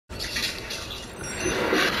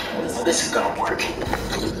this is gonna work.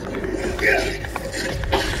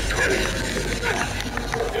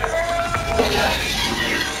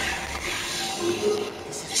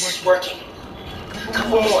 This is working. A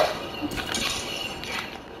couple more.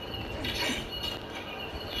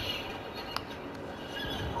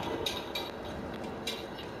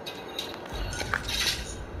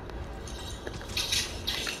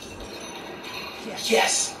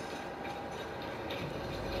 Yes.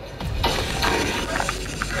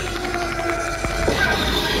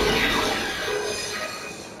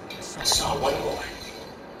 I saw one more.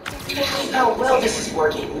 How well this is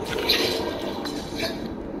working.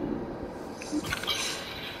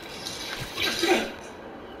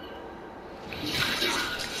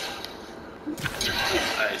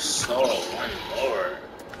 I saw one more.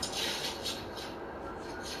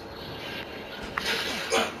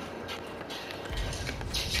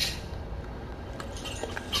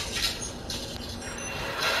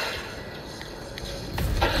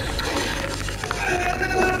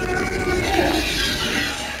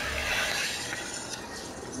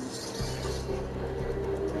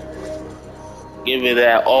 Give me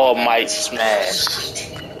that all might smash.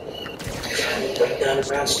 Break down the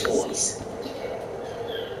ground toys.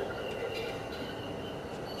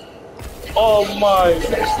 All might.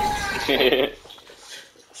 I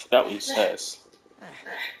forgot what he says.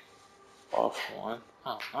 Off one.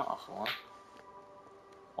 Oh, not off one.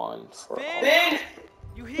 One for all. Ben!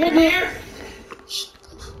 You here? She's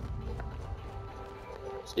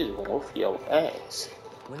going for your ass.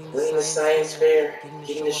 Winning the science fair,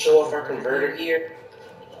 getting to show off our converter here.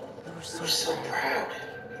 We're so proud.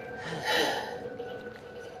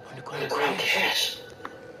 Underground cash.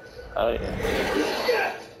 Oh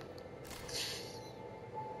yeah.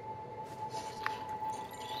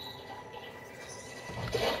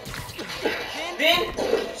 Ben!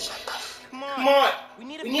 Come on! We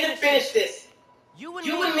need to finish this. You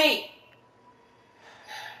and me.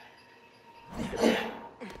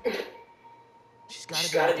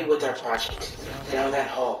 She's gotta be with our project. Down that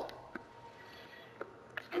hall.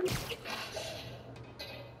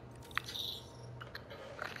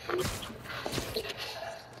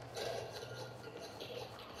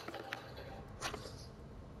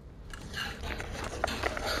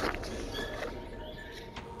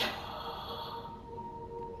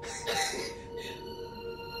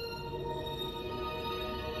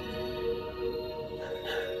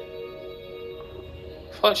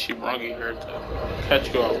 Plus, she brought her to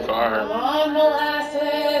catch you off guard. Come on,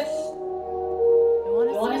 molasses.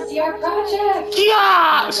 You want to see our project?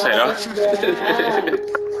 Yeah! Say no.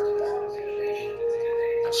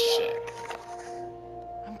 Shit.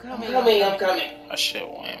 I'm coming. I shit,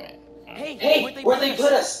 whammy. Hey, where'd they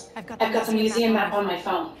put us? I've got the museum map on my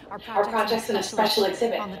phone. Our project's in a special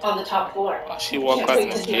exhibit on the top floor. Oh, she walked like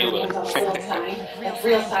Michaela. Like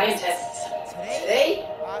real scientists. Today,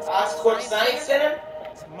 Oscorp Science Center.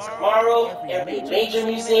 Tomorrow, every major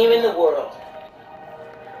museum in the world.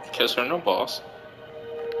 Kiss her, no boss.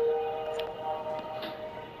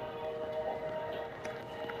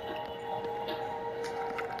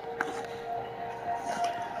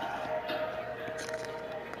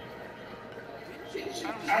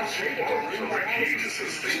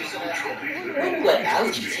 What would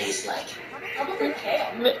algae taste like? Probably kale.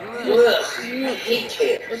 Ugh, I hate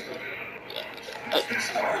kale.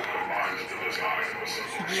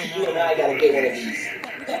 You and I gotta get one of these.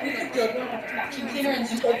 We could build one with a vacuum cleaner and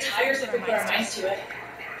some old tires if we put our minds to it.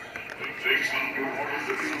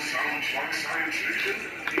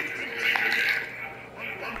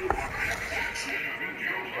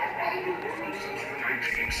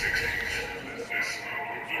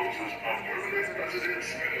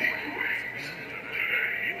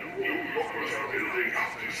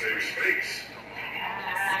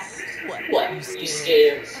 What? You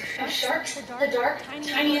scared? Of sharks, the dark,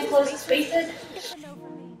 tiny enclosed spaces.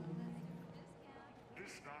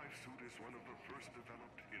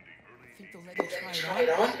 Try it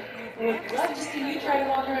on? What? Just can you try to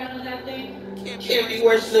walk around with that thing? Can't be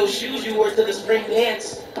worse than those shoes you wore to the spring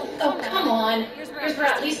dance. Oh, come on. Yours were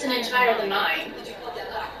at least an inch higher than mine.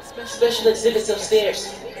 Special exhibits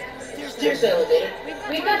upstairs. There's the elevator.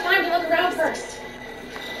 We've got time to look around first.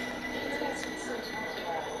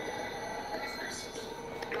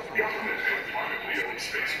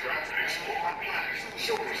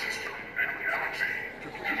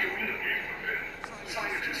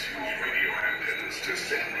 Scientists use radio antennas to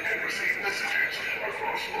send and receive messages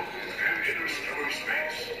across local and interstellar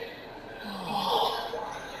space.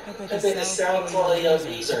 I bet the sound quality of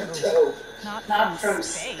these are dope. Not from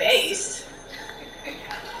space.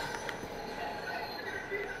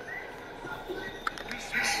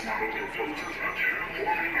 This local filters are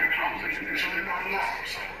terraforming and housing initiative on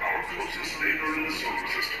Mars, our closest neighbor in the solar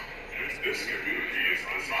system. This community is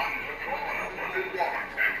designed to combine abundant water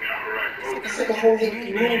and counteract local. It's like a whole new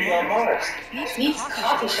community on Mars. Needs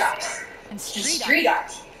coffee shops and street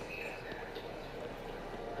art.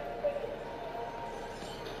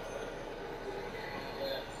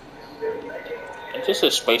 Is this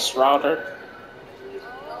a space router?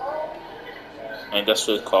 And that's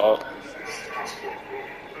what it's called.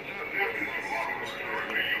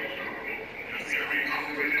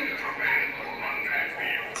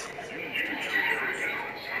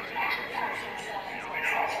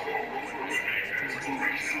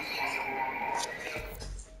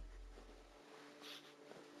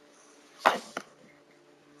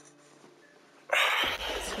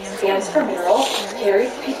 Scans for minerals,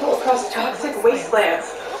 carries people across toxic wastelands.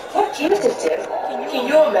 What can't it do? Can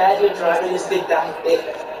you imagine driving this big down the big?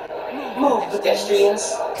 Move,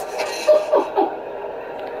 pedestrians.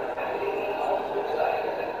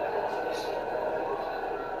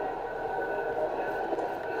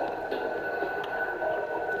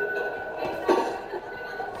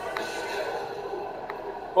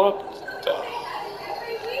 What the?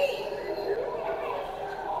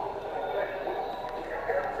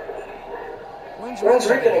 When's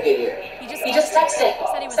Rick gonna get here? He just texted.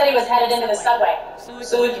 Said he was headed into the subway.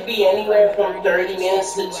 So it could be anywhere from 30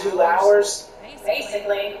 minutes to 2 hours.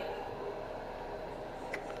 Basically.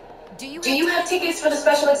 Do Do you have tickets for the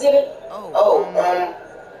special exhibit?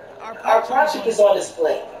 Our project is on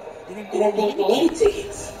display. Didn't think we needed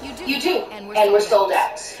tickets. You do, and we're sold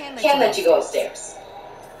out. Can't let you go upstairs.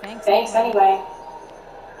 Thanks anyway.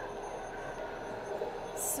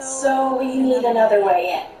 So we need another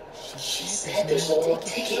way in. She said there's no more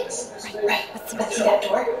tickets. Right, let's see that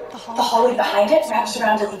door. The hallway behind it wraps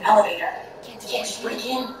around to the elevator. Can't you break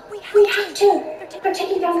in? We have to. They're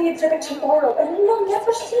taking down the exhibit tomorrow, and then we'll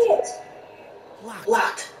never see it.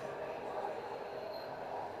 Locked.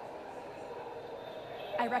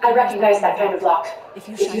 I recognize that kind of lock. If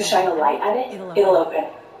you shine a light at it, it'll open.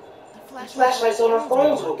 Flashlights on our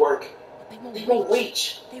phones will work. They won't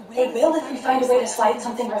reach. They will if we find a way to slide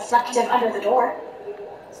something reflective under the door.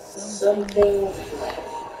 Something.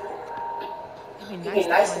 It'd be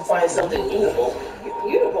nice to find something mutable.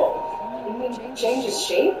 Mutable? You mean change its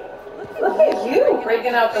shape? Look at you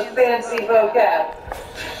breaking out the fancy vocab.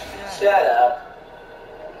 Shut up.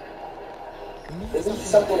 Isn't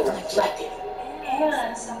something reflective?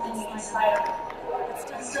 And something you can slide over.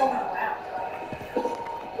 It's still not around.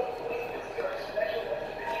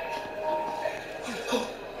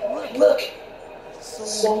 Look!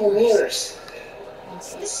 Solar mirrors.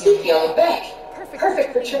 It's sticky on the back.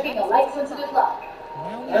 Perfect for tripping a light-sensitive lock.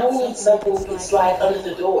 Now we need something we can slide under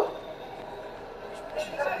the door.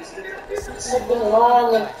 Something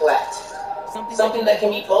long and flat. Something that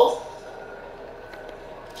can be both.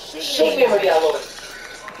 Shape memory download.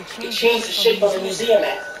 It changed the shape of the museum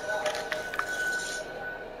map.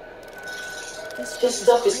 This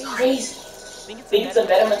stuff is crazy. Think it's a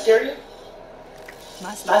better material?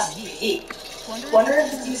 Must be. Wonder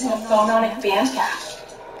if it's using a phononic band cap.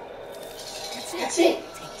 That's it.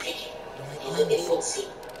 Take it. It will see.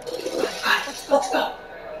 Alright, let's go.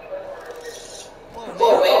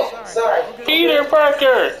 Oh man, sorry. Peter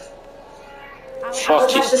Parker! Fuck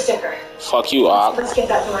Touch you. the sticker. Fuck you, Op. Let's get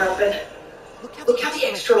that door open. Look how the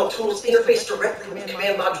external tools interface directly with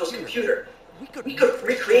Command Module's computer. We could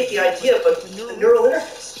recreate the idea, but the neural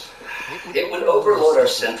interface. It would overload our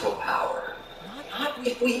central power. Not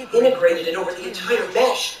if we integrated it over the entire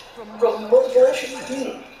mesh from multiple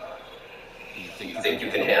entries. You think you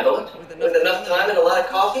can handle it? With enough time and a lot of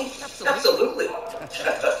coffee? Absolutely.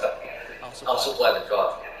 I'll supply the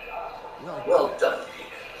coffee. Well done,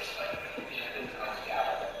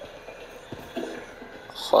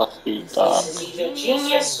 Fuck you, dog. This is either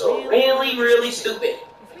genius or really, really stupid.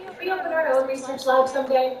 If we open our own research lab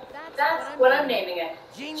someday, that's what I'm naming it.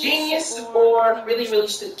 Genius or really, really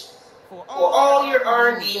stupid. For all your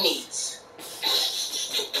R&D needs.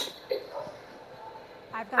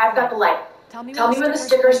 I've got the light. Tell me when the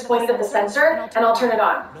sticker is pointed at the sensor, and I'll turn it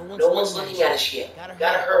on. No one's looking at us yet.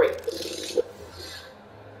 Gotta hurry.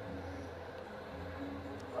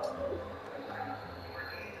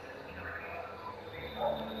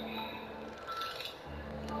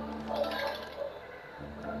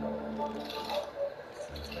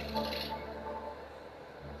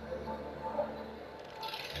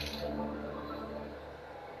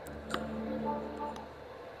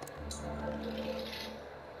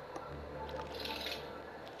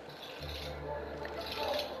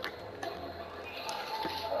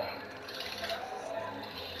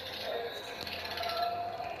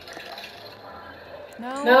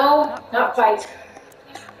 No, not quite.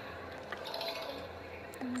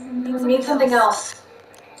 We need something else.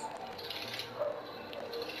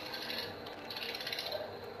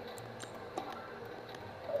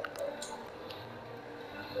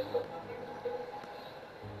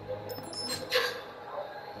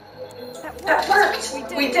 That worked!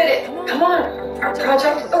 We did it! Come on! Our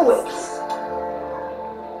project awaits.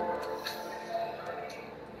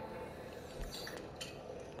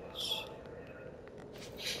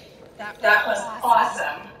 That was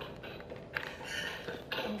awesome.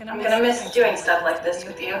 I'm gonna miss doing stuff like this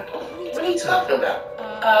with you. What are you talking about?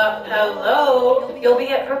 Hello? You'll be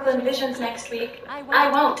at Brooklyn Visions next week. I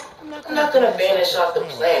won't. I'm not gonna vanish off the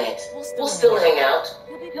planet. We'll still hang out.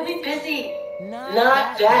 You'll be busy.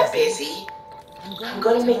 Not that busy. I'm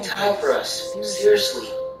gonna make time for us. Seriously.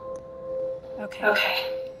 Okay.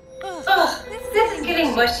 Ugh, this is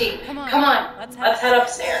getting mushy. Come on, let's head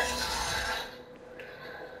upstairs.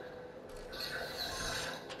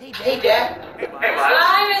 Hey, Dad. Hey, Miles.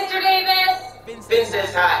 Hi, Mr. Davis. Finn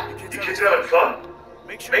says hi. You kids having fun?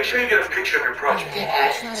 Make sure you get a picture of your project.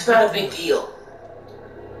 Dad, it's not a big deal.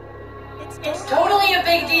 It's totally a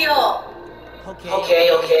big deal. Okay.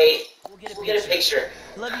 We'll get a picture.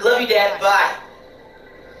 Love you, Dad. Bye.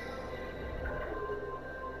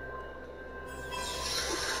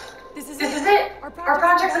 This is it. Our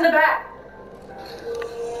project's in the back.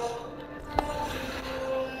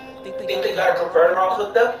 Think they got a converter all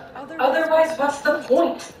hooked up? Otherwise, what's the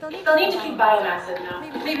point? They'll need to keep biomass in now.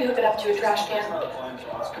 Maybe hook it up to a trash can.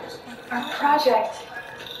 Our project.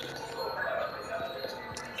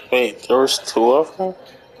 Wait, there was two of them?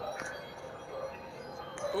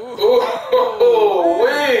 Oh,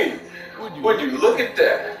 wait! Would you look at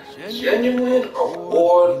that? Genuine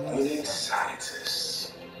award-winning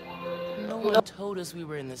scientists. No one told us we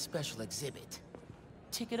were in the special exhibit.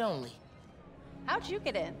 Ticket only. How'd you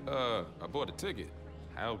get in? I bought a ticket.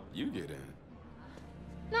 How'd you get in?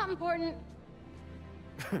 Not important.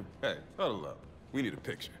 Hey, huddle up. We need a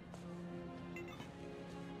picture.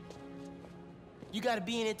 You gotta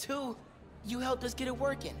be in it too. You helped us get it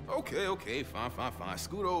working. Okay, fine.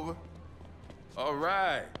 Scoot over. All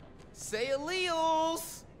right. Say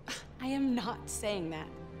alleles. I am not saying that.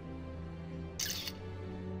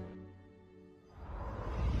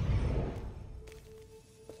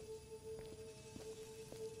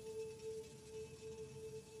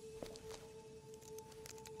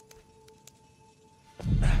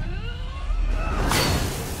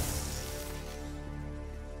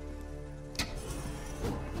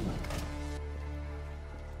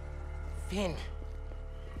 Finn,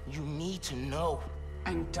 you need to know.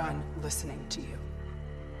 I'm done listening to you.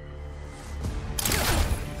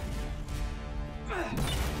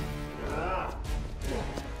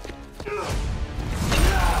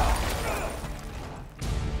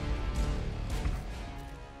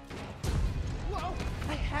 Whoa!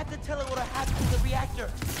 I had to tell her what happened to the reactor.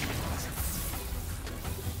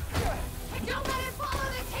 Don't let it follow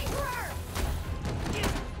the Tinkerer!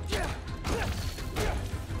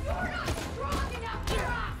 You're not strong enough for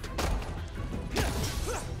us!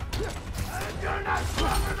 You're not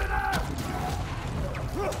stronger than us!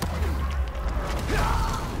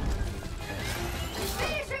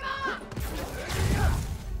 Finish him off!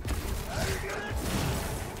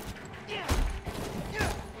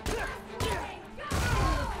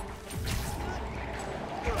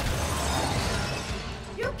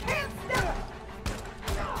 You can't stop!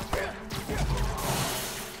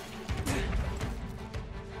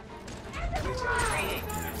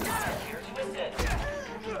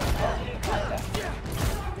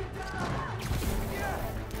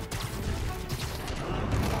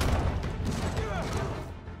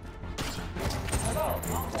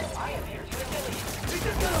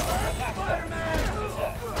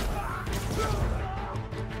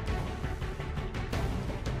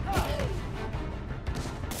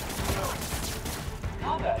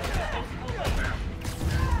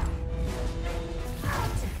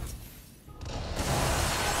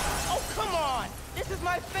 Oh, come on! This is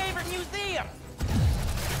my favorite museum!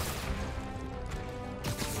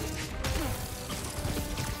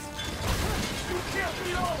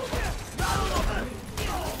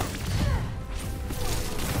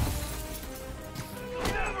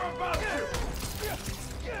 Never about you!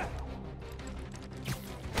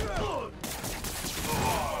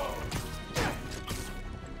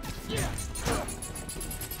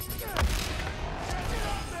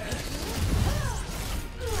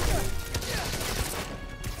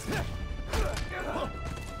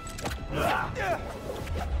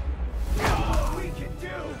 What we can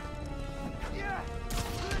do!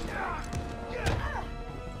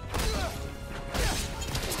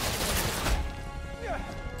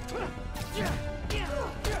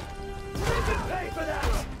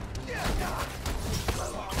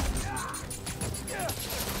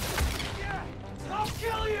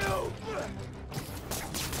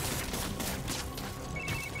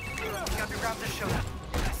 showed up.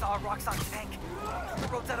 I saw a Roxxon tank. The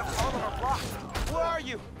roads out of Harlem are blocked. Where are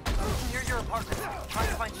you? Near your apartment. Trying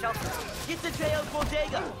to find shelter. Get to Teo's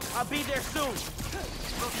bodega. I'll be there soon.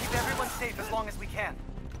 We'll keep everyone safe as long as we can.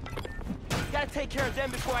 Gotta take care of them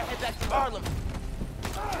before I head back to Harlem.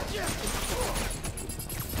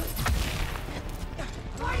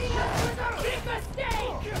 Fighting us was a big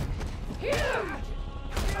mistake! Huge!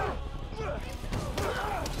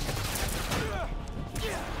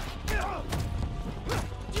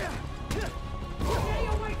 Stay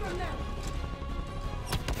away from them!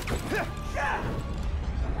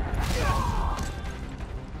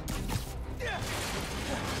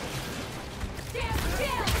 Stand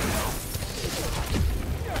still!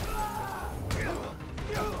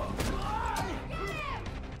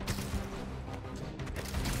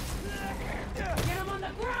 Get him on the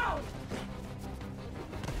ground!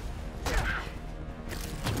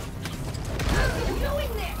 How are you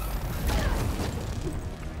doing this?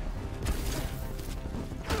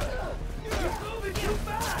 You're moving too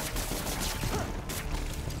fast!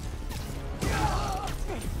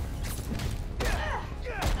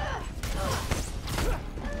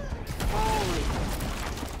 Holy!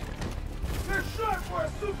 You're short for a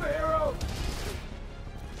superhero!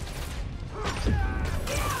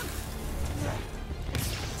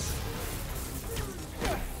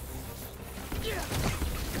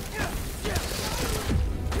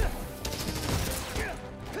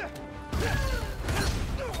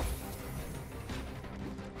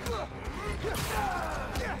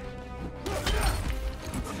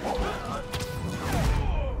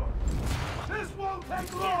 This won't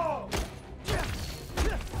take long!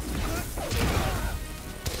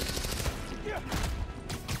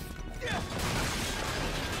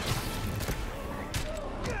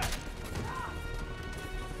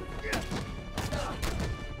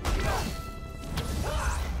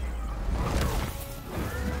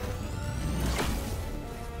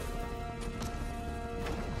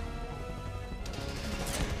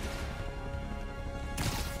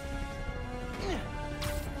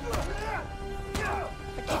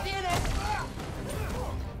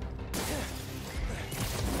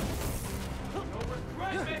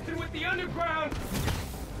 Messing with the underground!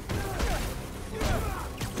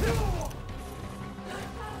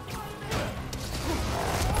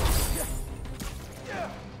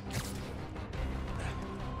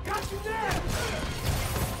 Got you there!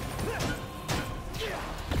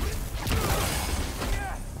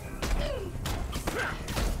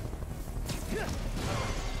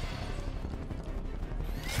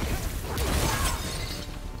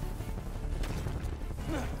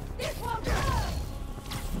 This won't go!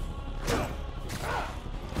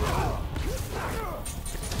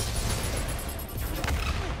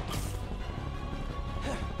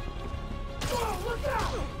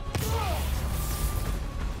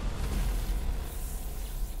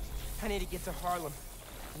 I need to get to Harlem.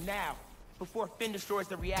 Now, before Finn destroys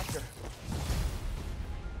the reactor.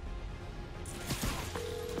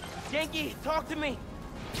 Yankee, talk to me!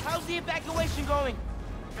 How's the evacuation going?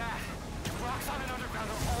 Bad. Roxxon and Underground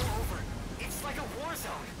are all over. It's like a war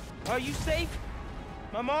zone. Are you safe?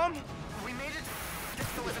 My mom? We made it.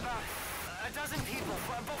 There was about a dozen people.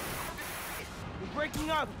 You're breaking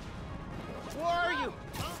up. Where are you?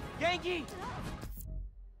 Yankee!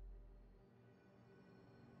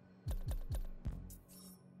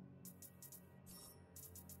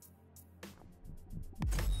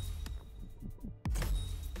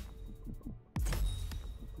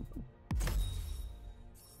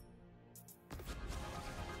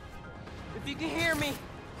 If you can hear me,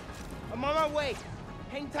 I'm on my way.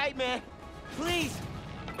 Hang tight, man. Please.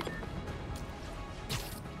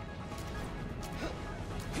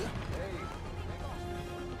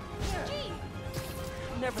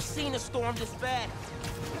 I've never seen a storm this bad.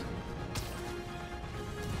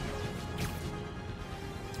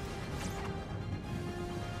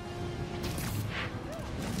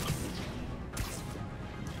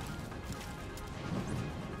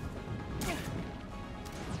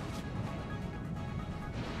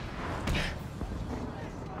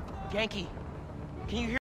 Yankee, can you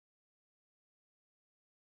hear